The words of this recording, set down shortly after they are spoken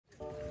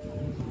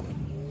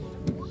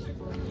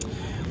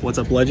What's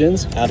up,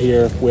 Legends? Out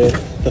here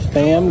with the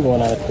fam,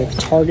 going on a quick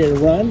Target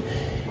run,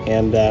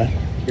 and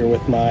here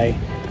with my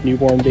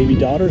newborn baby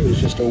daughter, who's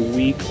just a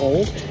week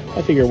old.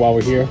 I figure while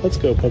we're here, let's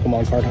go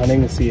Pokemon card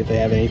hunting and see if they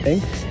have anything.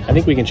 I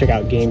think we can check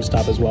out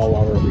GameStop as well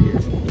while we're over here.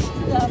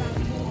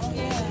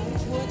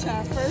 We'll try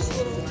our first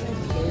little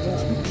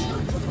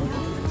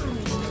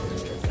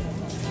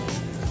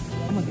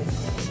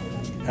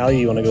Allie,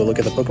 you want to go look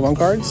at the Pokemon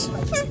cards?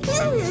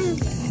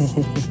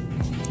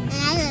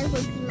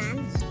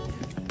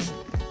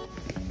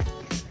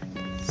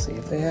 See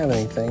if they have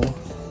anything.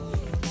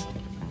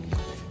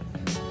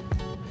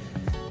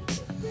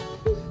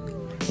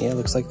 Yeah,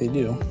 looks like they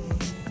do.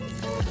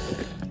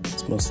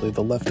 It's mostly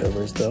the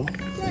leftovers, though. Look,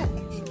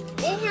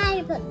 it had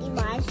a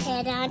Pokemon's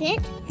head on it.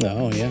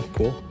 Oh, yeah,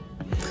 cool.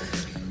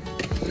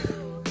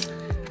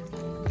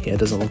 Yeah, it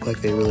doesn't look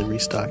like they really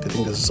restocked. I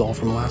think this is all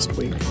from last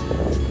week.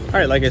 All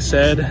right, like I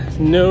said,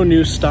 no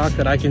new stock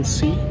that I can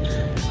see.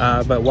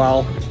 But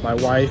while my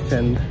wife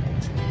and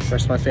the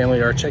rest of my family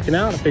are checking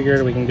out, I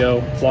figured we can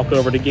go walk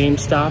over to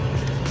GameStop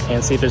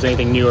and see if there's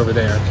anything new over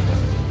there.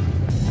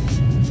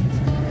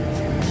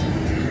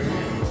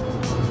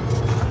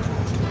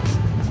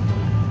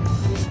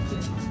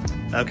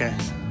 Okay.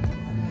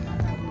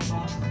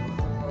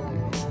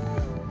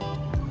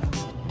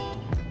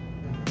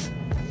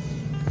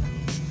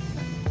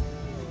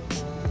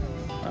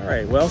 All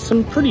right, well,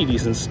 some pretty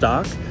decent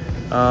stock.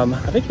 I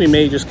think we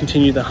may just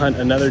continue the hunt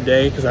another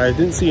day because I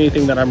didn't see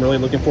anything that I'm really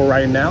looking for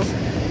right now.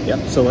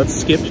 Yep, so let's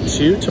skip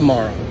to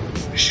tomorrow.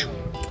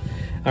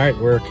 All right,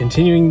 we're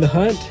continuing the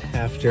hunt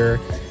after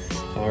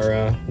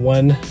our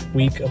 1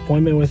 week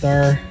appointment with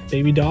our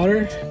baby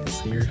daughter.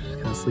 See her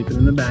kind of sleeping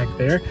in the back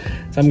there.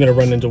 So I'm gonna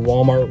run into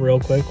Walmart real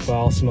quick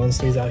while Simone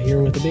stays out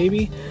here with the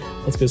baby.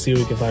 Let's go see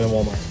what we can find in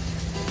Walmart.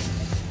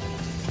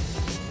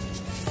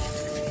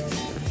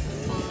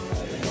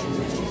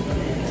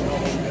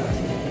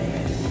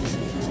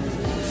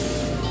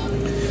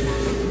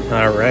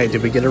 All right,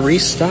 did we get a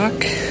restock?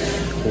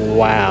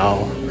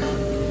 Wow.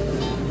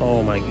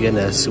 Oh my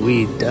goodness,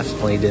 we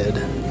definitely did.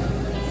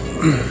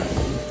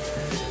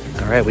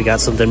 All right, we got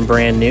something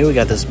brand new. We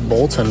got this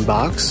Boltund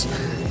box.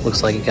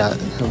 Looks like it got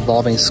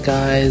Evolving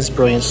Skies,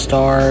 Brilliant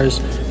Stars,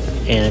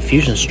 and a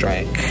Fusion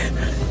Strike.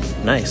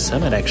 Nice, I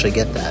might actually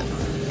get that.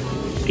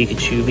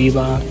 Pikachu V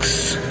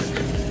box,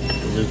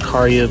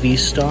 Lucario V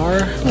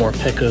Star, more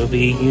Peko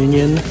V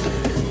Union,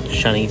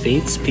 Shiny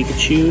Fates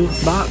Pikachu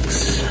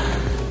box.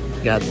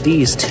 Got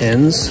these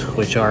tins,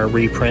 which are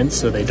reprints,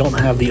 so they don't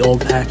have the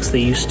old packs they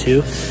used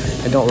to.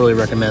 I don't really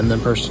recommend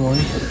them personally.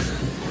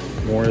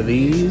 More of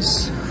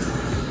these.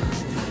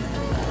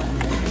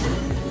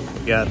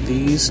 Got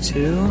these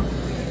too.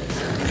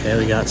 Okay,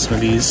 we got some of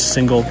these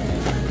single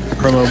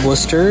promo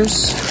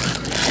blisters,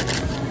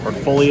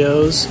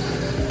 portfolios,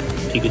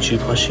 Pikachu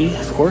plushie,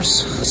 of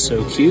course,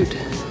 so cute.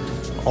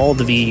 All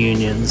the V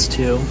Unions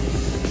too.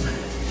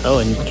 Oh,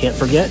 and you can't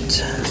forget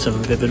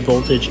some Vivid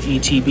Voltage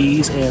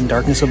ETBs and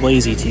Darkness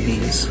Ablaze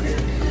ETBs.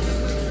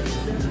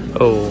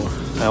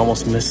 Oh, I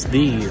almost missed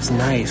these.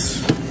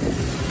 Nice.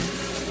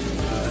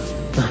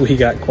 We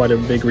got quite a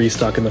big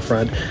restock in the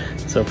front,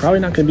 so probably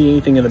not going to be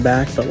anything in the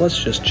back, but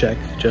let's just check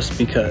just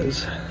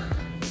because.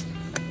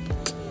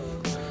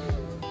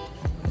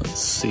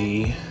 Let's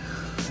see.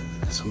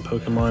 Some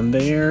Pokemon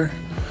there.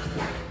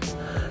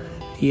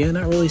 Yeah,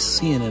 not really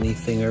seeing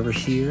anything over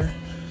here.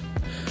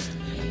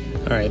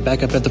 All right,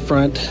 back up at the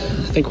front.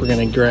 I think we're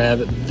gonna grab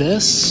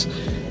this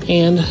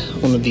and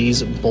one of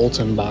these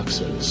Boltund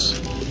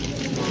boxes.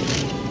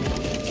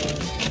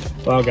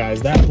 Wow,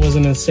 guys, that was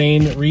an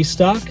insane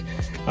restock.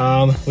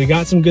 We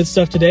got some good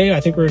stuff today.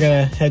 I think we're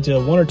gonna head to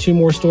 1 or 2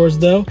 more stores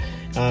though.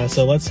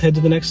 So let's head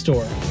to the next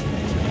store.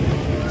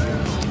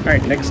 All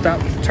right, next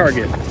stop,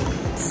 Target.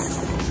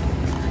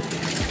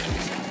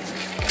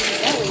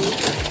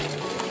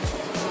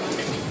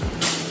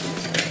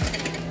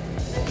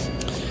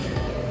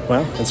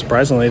 Well, and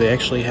surprisingly, they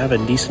actually have a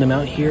decent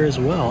amount here as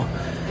well.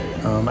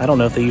 I don't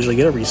know if they usually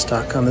get a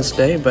restock on this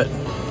day, but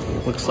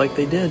looks like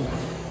they did.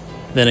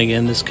 Then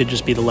again, this could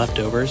just be the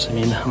leftovers. I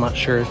mean, I'm not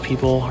sure if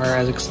people are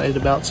as excited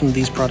about some of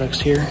these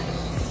products here.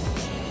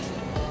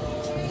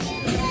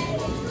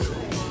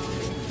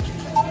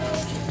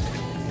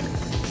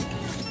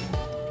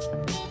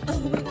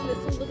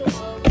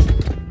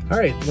 All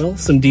right, well,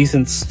 some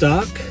decent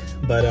stock,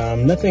 but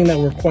nothing that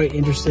we're quite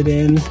interested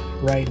in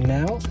right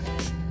now.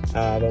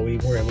 But we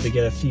were able to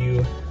get a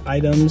few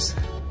items,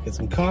 get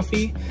some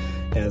coffee,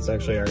 and it's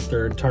actually our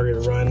 3rd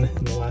Target run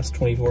in the last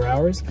 24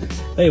 hours.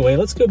 Anyway,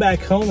 let's go back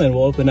home and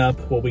we'll open up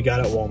what we got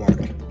at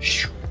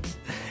Walmart.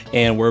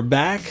 And we're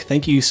back.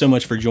 Thank you so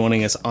much for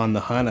joining us on the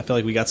hunt. I feel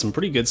like we got some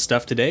pretty good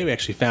stuff today. We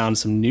actually found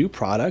some new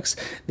products.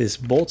 This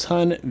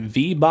Boltund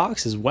V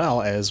box, as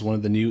well as one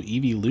of the new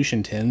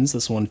Eeveelution Tins.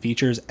 This one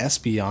features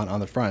Espeon on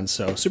the front.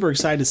 So super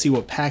excited to see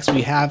what packs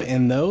we have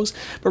in those.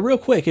 But real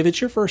quick, if it's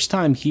your first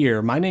time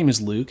here, my name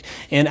is Luke.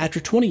 And after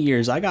 20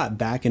 years, I got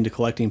back into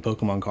collecting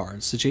Pokemon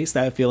cards to chase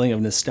that feeling of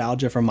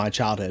nostalgia from my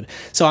childhood.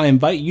 So I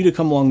invite you to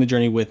come along the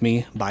journey with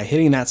me by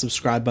hitting that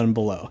subscribe button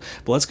below.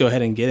 But let's go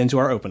ahead and get into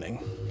our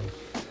opening.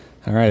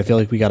 All right, I feel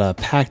like we got a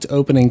packed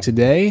opening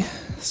today.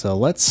 So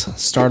let's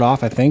start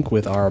off, I think,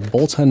 with our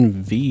Boltund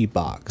V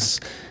box.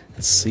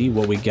 Let's see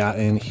what we got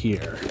in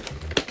here.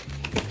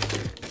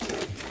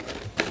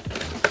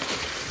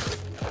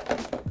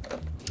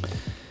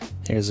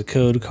 Here's a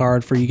code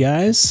card for you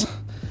guys.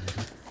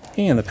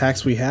 And the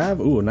packs we have,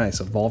 ooh,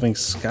 nice, Evolving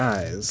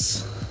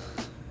Skies.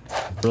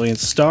 Brilliant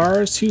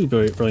Stars, 2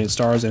 Brilliant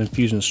Stars, and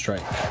Fusion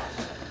Strike.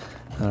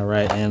 All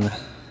right, and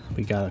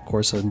we got, of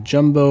course, a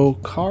jumbo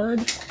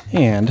card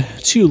and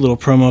 2 little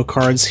promo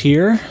cards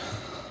here.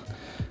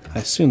 I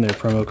assume they're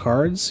promo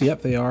cards.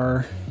 Yep, they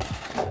are.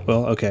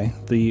 Well, okay,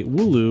 the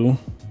Wooloo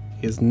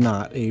is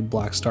not a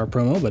Black Star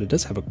promo, but it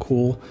does have a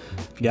cool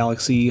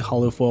Galaxy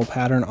holofoil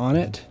pattern on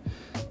it.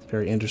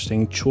 Very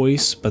interesting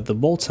choice, but the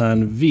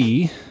Boltund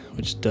V,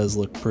 which does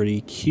look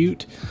pretty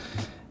cute,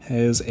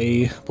 has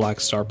a Black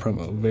Star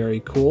promo.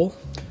 Very cool.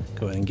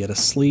 Go ahead and get a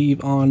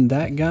sleeve on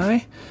that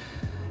guy.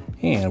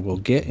 And we'll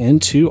get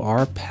into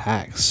our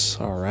packs.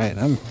 All right,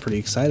 I'm pretty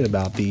excited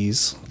about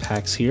these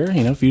packs here.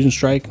 You know, Fusion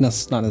Strike,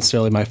 that's not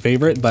necessarily my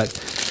favorite, but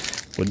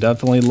would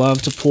definitely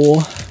love to pull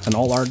an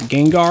Alt-Art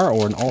Gengar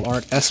or an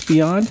Alt-Art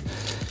Espeon.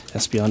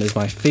 Espeon is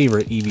my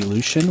favorite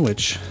Eeveelution,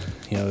 which,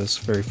 you know, is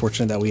very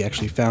fortunate that we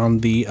actually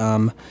found the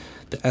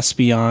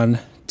Espeon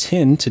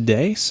tin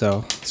today,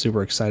 so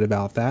super excited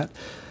about that.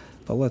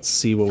 But let's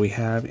see what we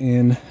have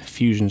in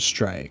Fusion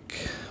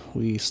Strike.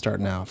 We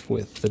starting off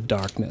with the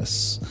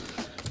Darkness.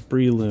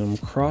 Breloom,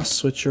 Cross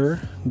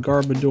Switcher,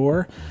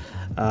 Garbodor,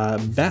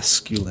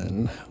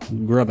 Basculin,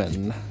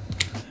 Grubbin,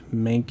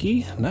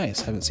 Mankey.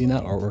 Nice, haven't seen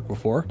that artwork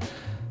before.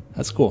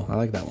 That's cool, I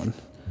like that one.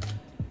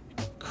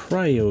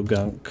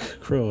 Croagunk,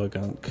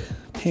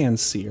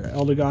 Panseer,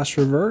 Eldegoss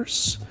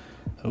Reverse.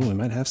 Oh, we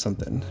might have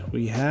something.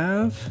 We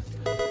have,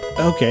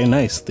 okay,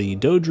 nice, the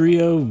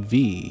Dodrio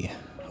V.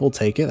 We'll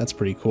take it, that's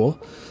pretty cool.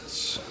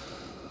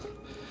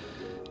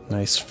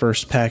 Nice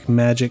first pack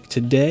magic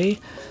today.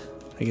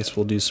 I guess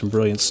we'll do some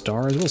Brilliant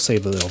Stars. We'll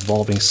save the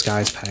Evolving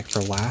Skies pack for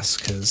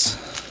last, because I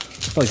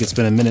feel like it's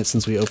been a minute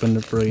since we opened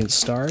the Brilliant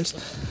Stars.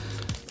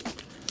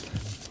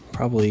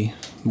 Probably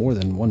more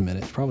than 1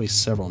 minute, probably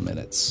several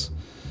minutes.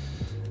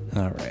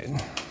 All right.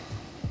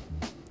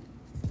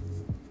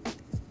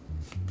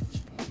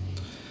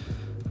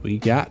 We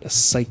got a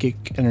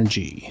Psychic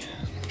Energy,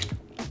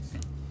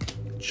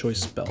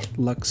 Choice Belt,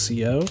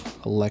 Luxio,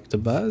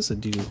 Electabuzz. I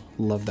do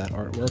love that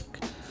artwork.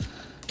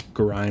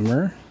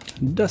 Grimer,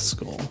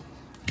 Duskull,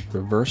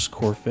 Reverse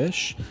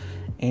Corphish,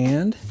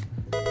 and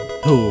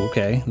oh,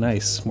 okay,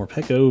 nice,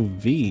 Morpeko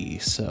V.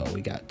 So we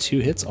got 2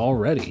 hits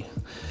already.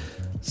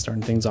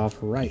 Starting things off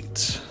right.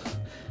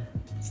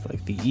 It's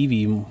like the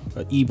Eevee,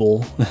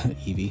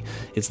 Eevee.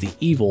 It's the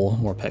evil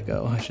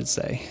Morpeko, I should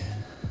say.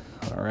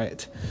 All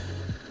right.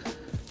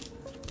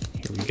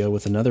 Here we go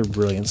with another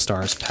Brilliant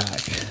Stars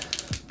pack.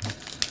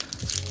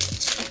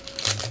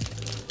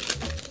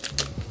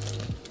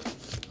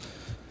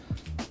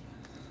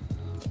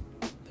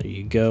 There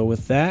you go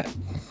with that.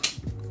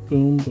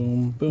 Boom,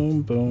 boom,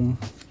 boom, boom.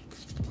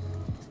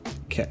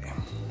 Okay,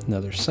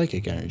 another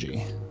Psychic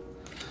Energy.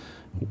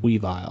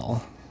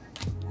 Weavile,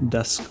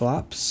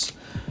 Dusclops,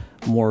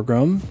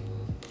 Morgrem,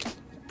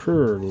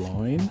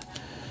 Purloin,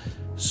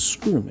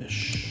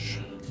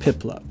 Scroomish,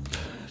 Piplup,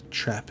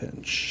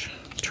 Trapinch,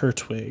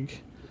 Turtwig,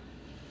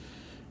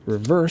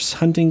 Reverse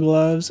Hunting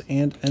Gloves,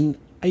 and an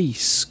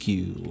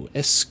Eskew.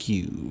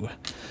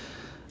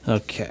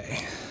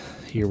 Okay,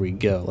 here we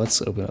go.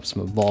 Let's open up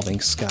some Evolving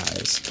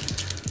Skies.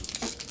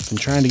 I'm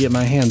trying to get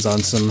my hands on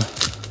some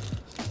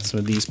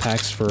of these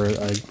packs for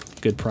a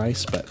good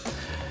price, but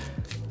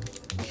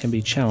it can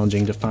be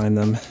challenging to find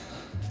them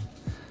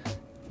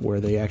where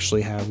they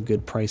actually have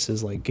good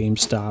prices like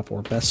GameStop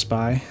or Best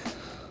Buy.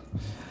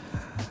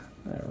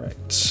 All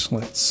right,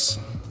 let's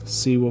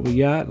see what we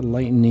got.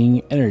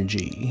 Lightning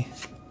Energy,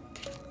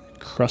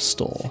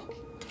 Crustle,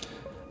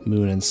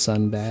 Moon and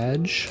Sun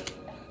Badge,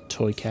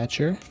 Toy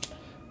Catcher,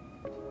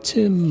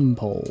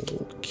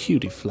 Timpole,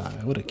 Cutie Fly,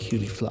 what a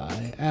cutie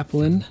fly,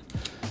 Applin,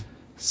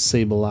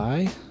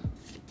 Sableye,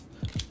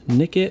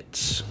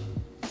 Nickit,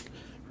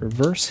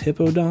 Reverse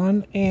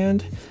Hippowdon,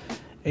 and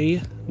a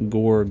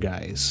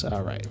Gourgeist.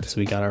 All right, so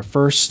we got our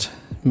first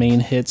main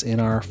hits in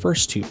our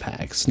first 2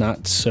 packs.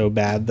 Not so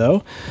bad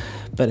though.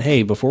 But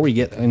hey, before we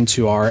get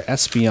into our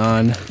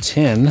Espeon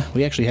tin,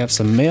 we actually have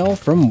some mail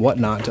from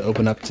Whatnot to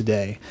open up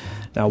today.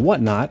 Now,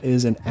 Whatnot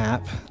is an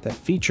app that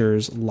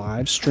features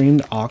live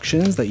streamed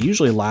auctions that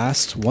usually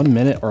last 1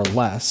 minute or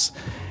less.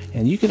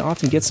 And you can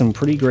often get some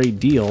pretty great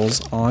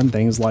deals on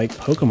things like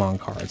Pokemon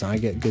cards. And I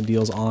get good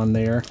deals on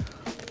there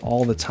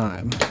all the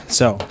time.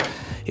 So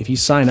if you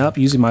sign up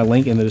using my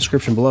link in the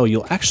description below,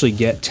 you'll actually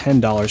get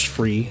 $10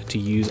 free to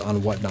use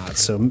on Whatnot.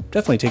 So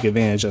definitely take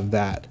advantage of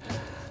that.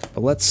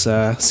 But let's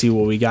see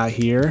what we got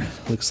here.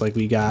 Looks like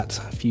we got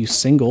a few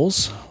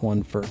singles,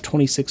 one for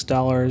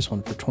 $26,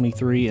 one for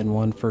 $23, and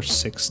one for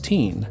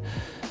 $16.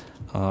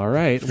 All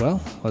right,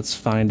 well, let's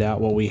find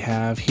out what we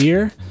have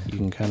here. You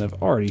can kind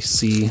of already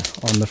see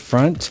on the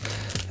front,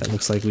 it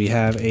looks like we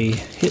have a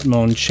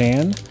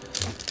Hitmonchan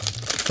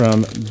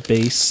from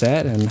base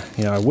set, and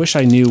you know, I wish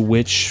I knew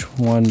which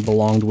one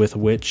belonged with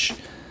which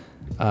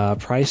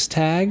price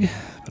tag,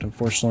 but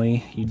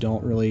unfortunately you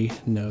don't really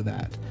know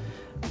that.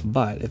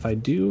 But if I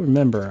do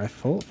remember, I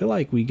feel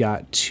like we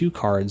got 2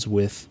 cards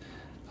with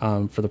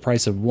for the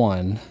price of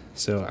 1.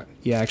 So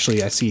yeah,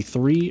 actually I see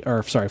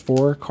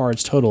 4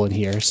 cards total in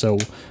here. So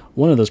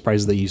one of those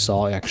prices that you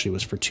saw actually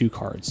was for 2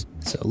 cards.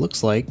 So it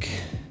looks like,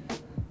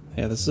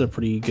 yeah, this is a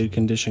pretty good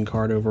condition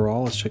card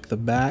overall. Let's check the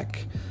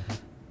back.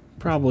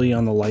 Probably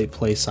on the light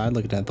play side,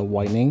 looking at the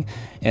whitening,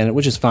 and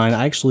which is fine.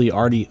 I actually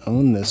already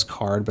own this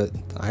card, but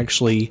I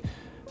actually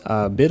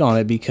bid on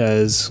it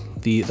because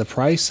the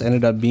price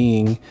ended up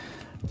being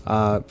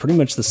pretty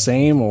much the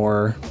same,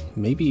 or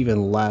maybe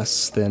even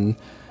less than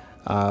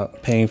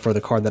paying for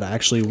the card that I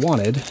actually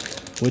wanted,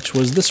 which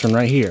was this one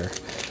right here,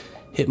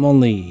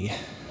 Hitmonlee.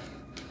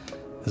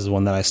 This is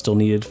one that I still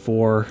needed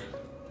for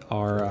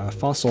our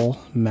Fossil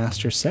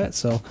Master set,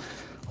 so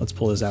let's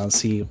pull this out and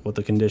see what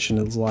the condition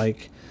is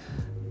like.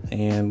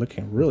 And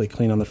looking really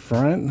clean on the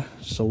front,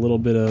 just a little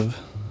bit of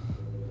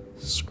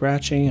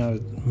scratching, I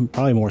would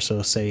probably more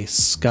so say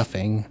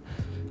scuffing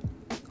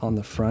on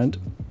the front.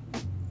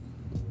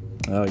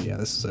 Oh yeah,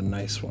 this is a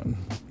nice one.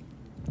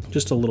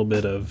 Just a little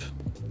bit of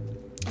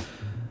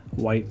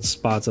white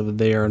spots over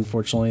there,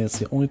 unfortunately. That's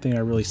the only thing I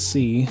really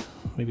see.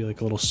 Maybe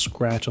like a little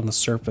scratch on the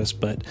surface,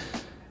 but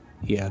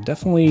yeah,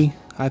 definitely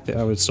I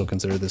would still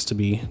consider this to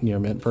be near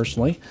mint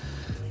personally.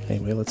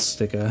 Anyway, let's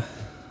stick a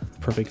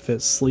perfect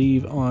fit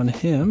sleeve on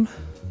him,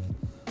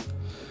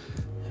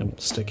 and we'll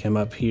stick him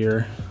up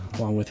here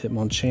along with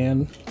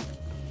Hitmonchan,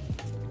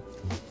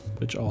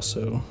 which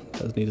also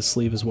does need a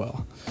sleeve as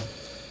well.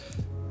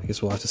 I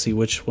guess we'll have to see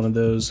which one of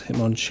those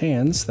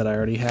Hitmonchans that I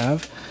already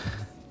have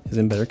is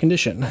in better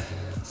condition.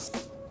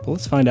 But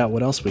let's find out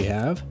what else we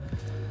have.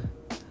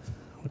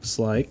 Looks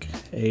like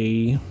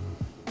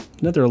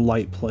another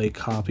light play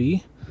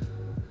copy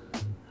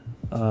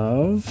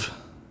of,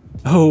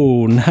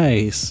 oh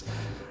nice,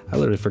 I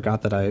literally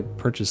forgot that I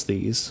purchased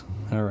these.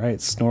 Alright,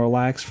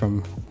 Snorlax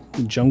from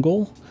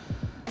Jungle.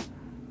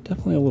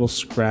 Definitely a little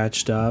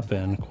scratched up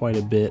and quite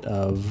a bit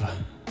of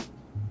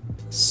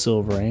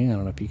silvering. I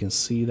don't know if you can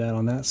see that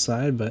on that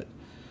side, but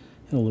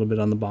and a little bit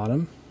on the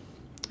bottom.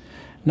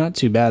 Not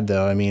too bad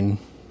though. I mean,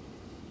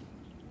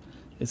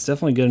 it's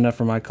definitely good enough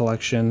for my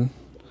collection,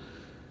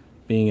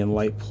 being in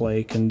light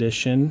play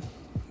condition.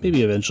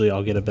 Maybe eventually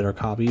I'll get a better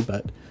copy,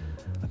 but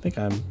I think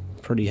I'm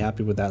pretty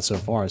happy with that so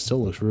far. It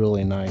still looks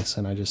really nice,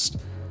 and I just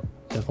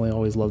definitely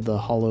always love the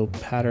hollow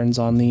patterns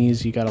on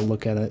these. You got to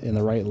look at it in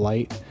the right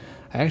light.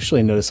 I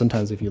actually notice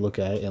sometimes if you look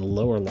at it in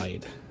lower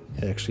light,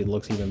 it actually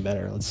looks even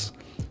better. Let's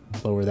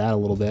lower that a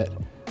little bit.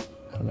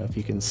 I don't know if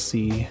you can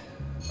see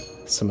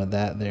some of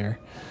that there.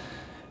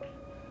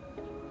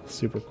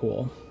 Super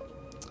cool.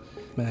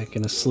 Back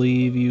in a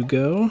sleeve you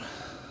go.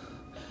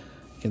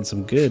 Getting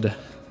some good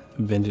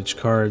vintage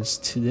cards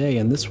today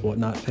in this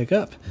whatnot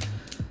pickup.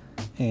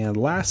 And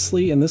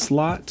lastly, in this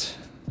lot,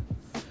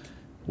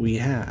 we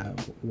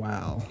have,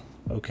 wow,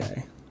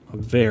 okay, a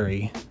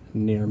very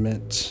near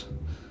mint,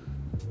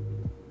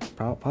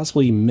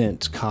 possibly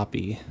mint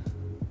copy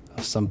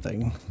of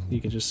something.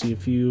 You can just see a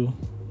few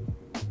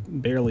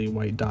barely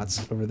white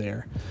dots over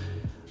there.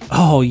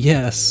 Oh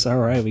yes, all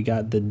right, we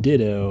got the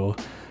Ditto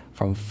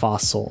from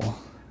Fossil.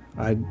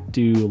 I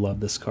do love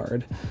this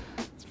card.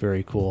 It's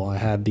very cool. I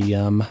had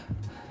the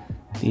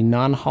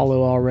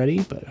non-hollow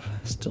already, but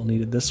still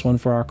needed this one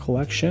for our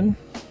collection.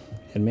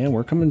 And man,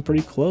 we're coming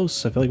pretty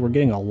close. I feel like we're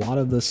getting a lot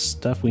of the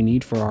stuff we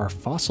need for our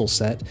Fossil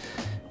set.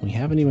 We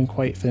haven't even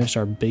quite finished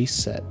our base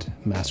set,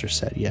 Master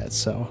set yet,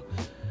 so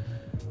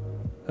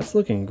that's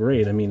looking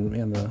great. I mean,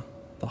 man,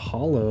 the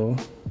hollow,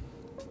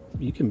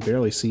 you can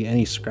barely see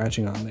any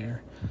scratching on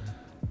there.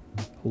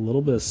 A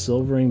little bit of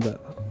silvering,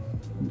 but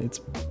it's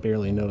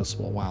barely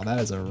noticeable. Wow, that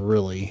is a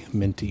really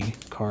minty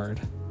card.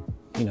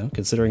 You know,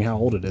 considering how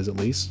old it is at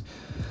least.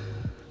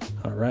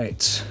 All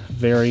right,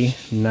 very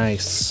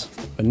nice.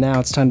 But now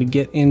it's time to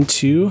get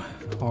into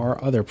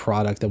our other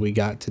product that we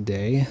got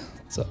today.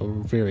 It's a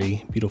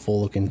very beautiful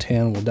looking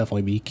tin. We'll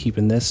definitely be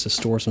keeping this to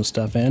store some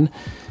stuff in.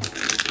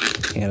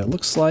 And it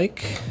looks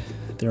like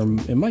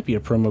it might be a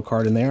promo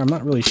card in there. I'm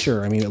not really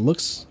sure. I mean,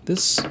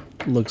 this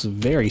looks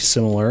very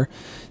similar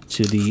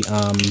to the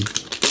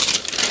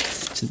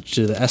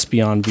to the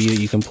Espeon V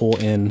that you can pull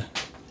in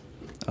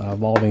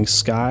Evolving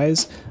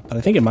Skies, but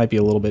I think it might be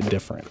a little bit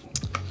different.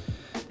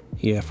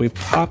 Yeah, if we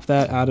pop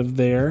that out of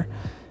there,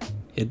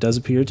 it does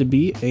appear to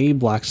be a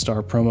Black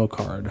Star promo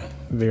card.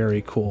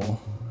 Very cool.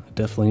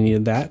 Definitely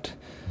needed that.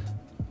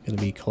 Going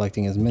to be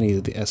collecting as many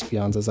of the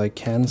Espeons as I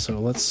can, so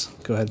let's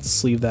go ahead and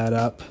sleeve that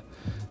up.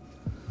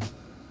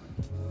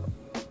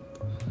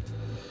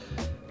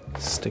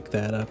 Stick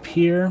that up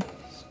here.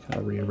 Kind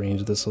of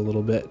rearrange this a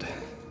little bit.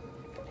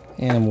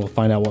 And we'll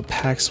find out what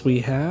packs we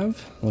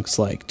have. Looks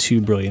like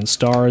 2 Brilliant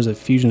Stars, a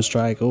Fusion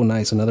Strike, oh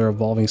nice, another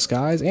Evolving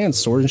Skies, and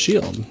Sword and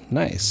Shield.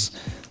 Nice.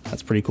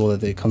 That's pretty cool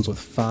that it comes with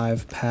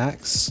 5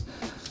 packs.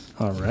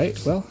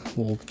 Alright, well,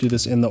 we'll do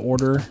this in the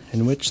order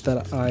in which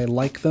that I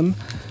like them.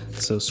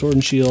 So Sword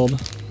and Shield,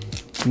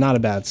 not a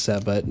bad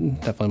set, but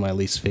definitely my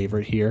least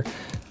favorite here.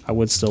 I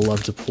would still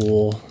love to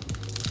pull,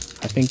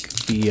 I think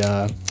the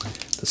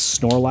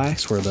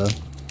Snorlax, where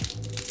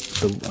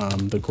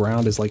the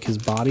ground is like his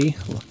body.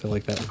 I feel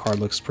like that card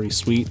looks pretty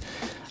sweet.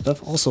 I'd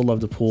also love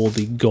to pull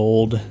the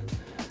gold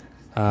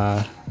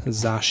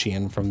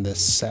Zacian from this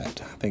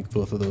set. I think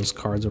both of those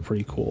cards are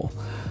pretty cool.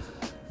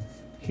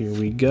 Here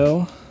we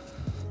go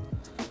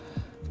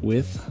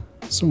with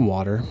some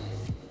water.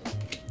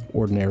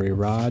 Ordinary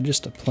Rod,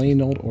 just a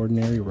plain old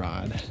ordinary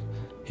Rod.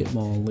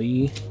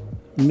 Hitmonlee,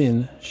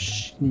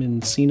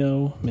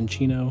 Minccino,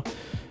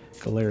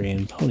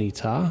 Galarian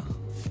Ponyta,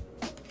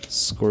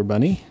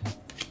 Scorbunny,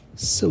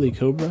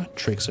 Silicobra,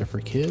 Tricks Are for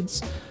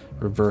Kids,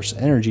 Reverse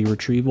Energy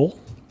Retrieval,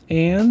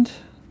 and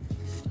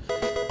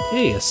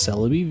hey, a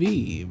Celebi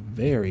V.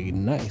 Very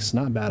nice,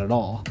 not bad at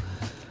all.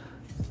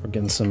 We're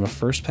getting some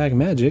first pack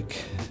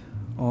magic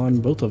on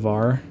both of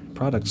our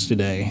products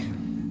today.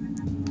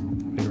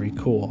 Very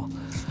cool.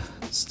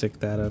 Stick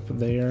that up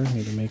there,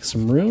 need to make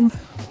some room.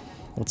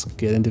 Let's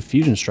get into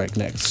Fusion Strike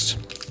next.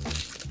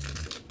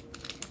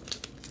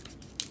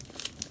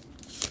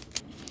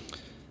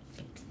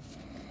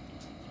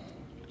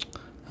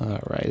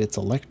 Alright, it's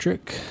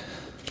Electric,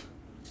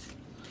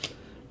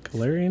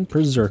 Galarian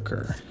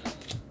Berserker,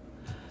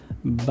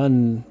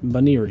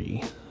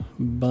 Bunnery,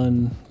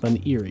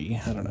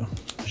 I don't know,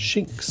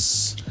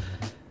 Shinx,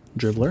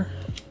 Dribbler,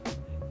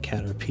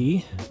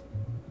 Caterpie,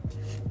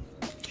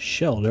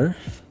 Shelter,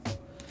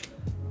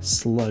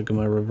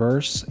 Slugma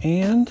Reverse,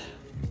 and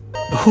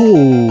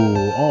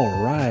oh,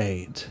 all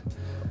right,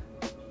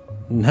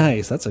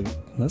 nice. That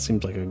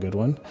seems like a good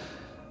one.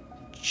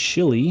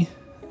 Chili,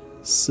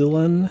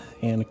 Sylveon,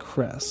 and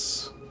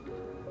Cress.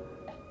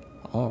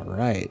 All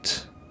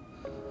right.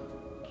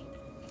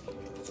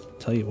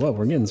 Tell you what,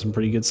 we're getting some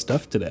pretty good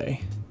stuff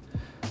today.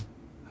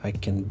 I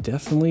can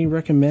definitely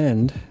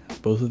recommend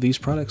both of these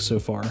products so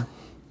far.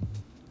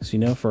 So, you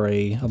know, for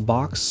a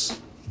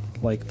box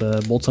like the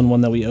Boltund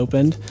one that we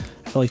opened,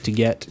 I feel like to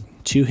get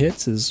 2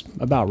 hits is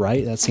about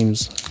right. That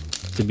seems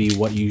to be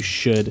what you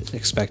should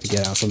expect to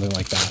get out of something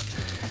like that.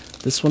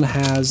 This one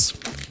has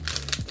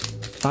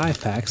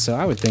 5 packs, so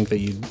I would think that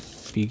you'd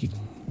be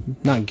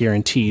not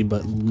guaranteed,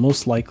 but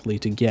most likely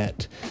to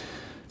get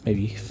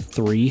maybe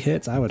 3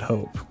 hits, I would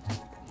hope.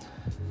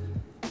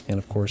 And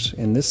of course,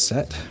 in this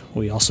set,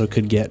 we also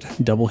could get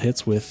double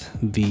hits with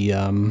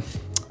the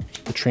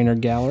trainer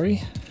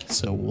gallery,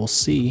 so we'll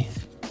see.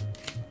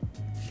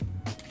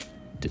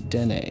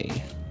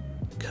 Dedenne,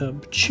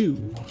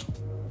 Cubchoo,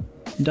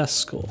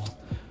 Duskull,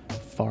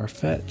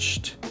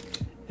 Farfetch'd,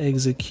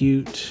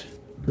 Execute,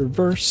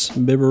 Reverse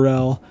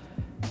Bibarel,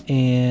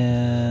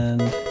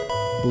 and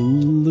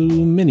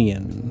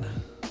Luminion.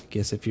 I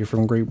guess if you're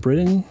from Great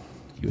Britain,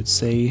 you would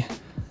say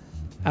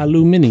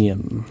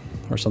aluminium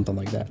or something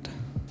like that.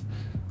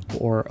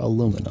 Or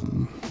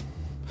aluminum.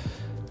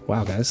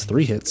 Wow, guys,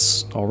 3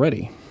 hits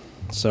already.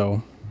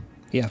 So,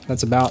 yeah,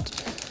 that's about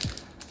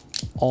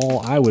all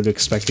I would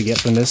expect to get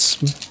from this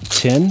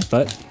tin,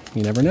 but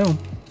you never know.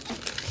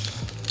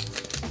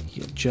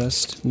 You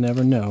just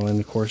never know. And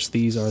of course,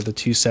 these are the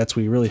 2 sets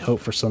we really hope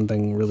for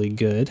something really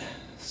good.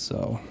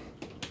 So,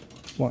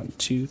 1,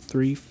 2,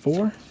 3,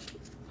 4.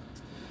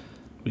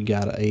 We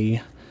got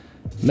a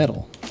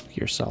Metal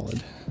Gear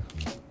Solid,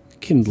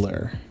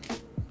 Kindler,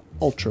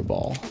 Ultra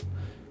Ball,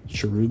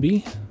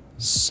 Cherubi,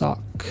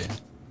 Sock,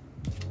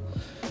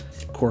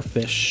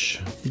 Corphish,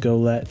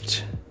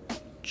 Golett,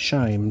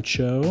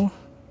 Chimecho,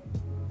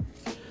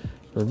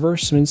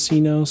 Reverse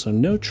Minccino, so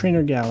no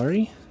trainer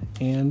gallery,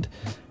 and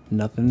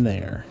nothing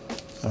there.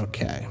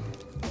 Okay.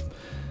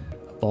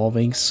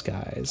 Evolving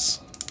Skies.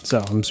 So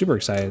I'm super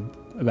excited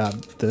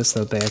about this,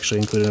 that they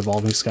actually included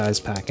Evolving Skies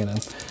pack in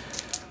it.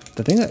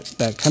 The thing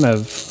that kind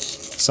of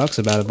sucks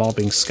about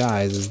Evolving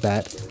Skies is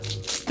that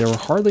there were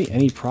hardly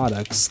any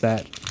products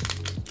that,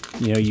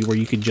 you know, where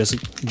you could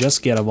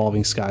just get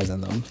Evolving Skies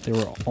in them. They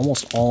were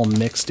almost all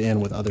mixed in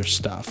with other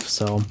stuff.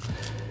 So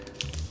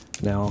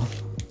now,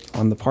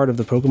 on the part of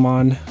the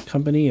Pokemon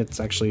company, it's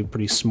actually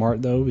pretty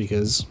smart though,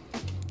 because,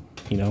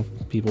 you know,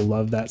 people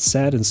love that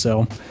set, and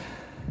so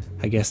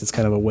I guess it's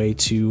kind of a way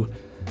to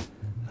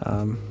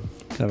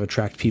kind of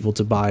attract people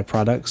to buy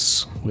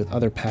products with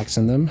other packs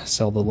in them,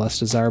 sell the less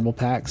desirable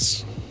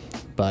packs.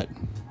 But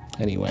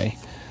anyway,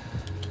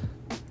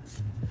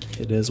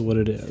 it is what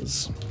it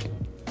is.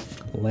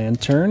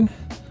 Lantern,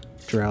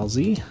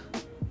 Drowsy,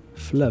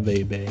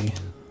 Flabébé,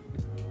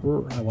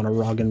 I want a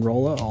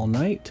Roggenrola all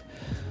night,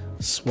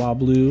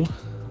 Swablu,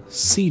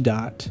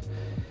 Seedot,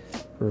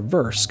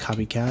 Reverse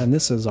Copycat, and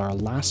this is our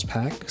last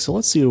pack. So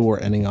let's see what we're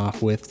ending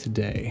off with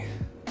today.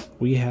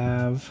 We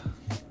have,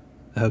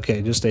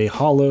 okay, just a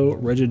hollow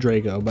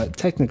Regidrago, but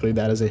technically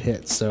that is a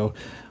hit, so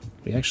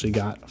we actually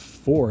got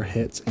 4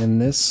 hits in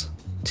this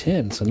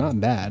tin, so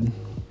not bad.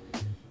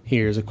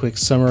 Here's a quick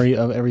summary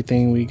of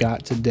everything we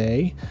got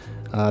today.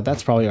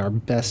 That's probably our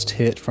best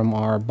hit from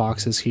our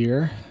boxes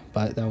here,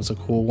 but that was a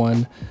cool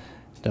one.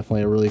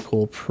 Definitely a really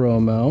cool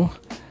promo.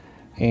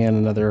 And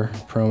another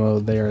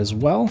promo there as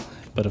well.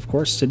 But of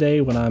course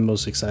today what I'm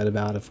most excited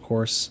about, of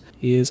course,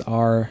 is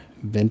our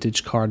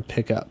vintage card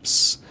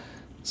pickups.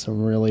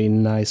 Some really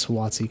nice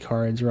WotC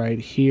cards right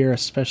here,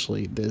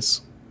 especially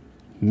this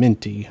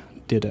minty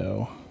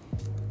Ditto.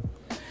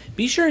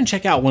 Be sure and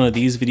check out one of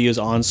these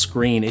videos on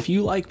screen if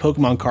you like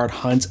Pokemon card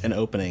hunts and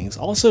openings.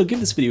 Also,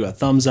 give this video a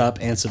thumbs up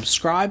and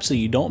subscribe so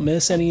you don't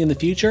miss any in the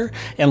future.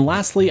 And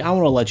lastly, I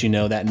want to let you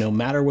know that no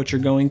matter what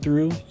you're going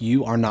through,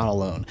 you are not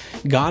alone.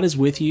 God is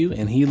with you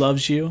and He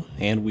loves you,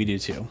 and we do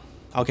too.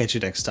 I'll catch you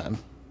next time.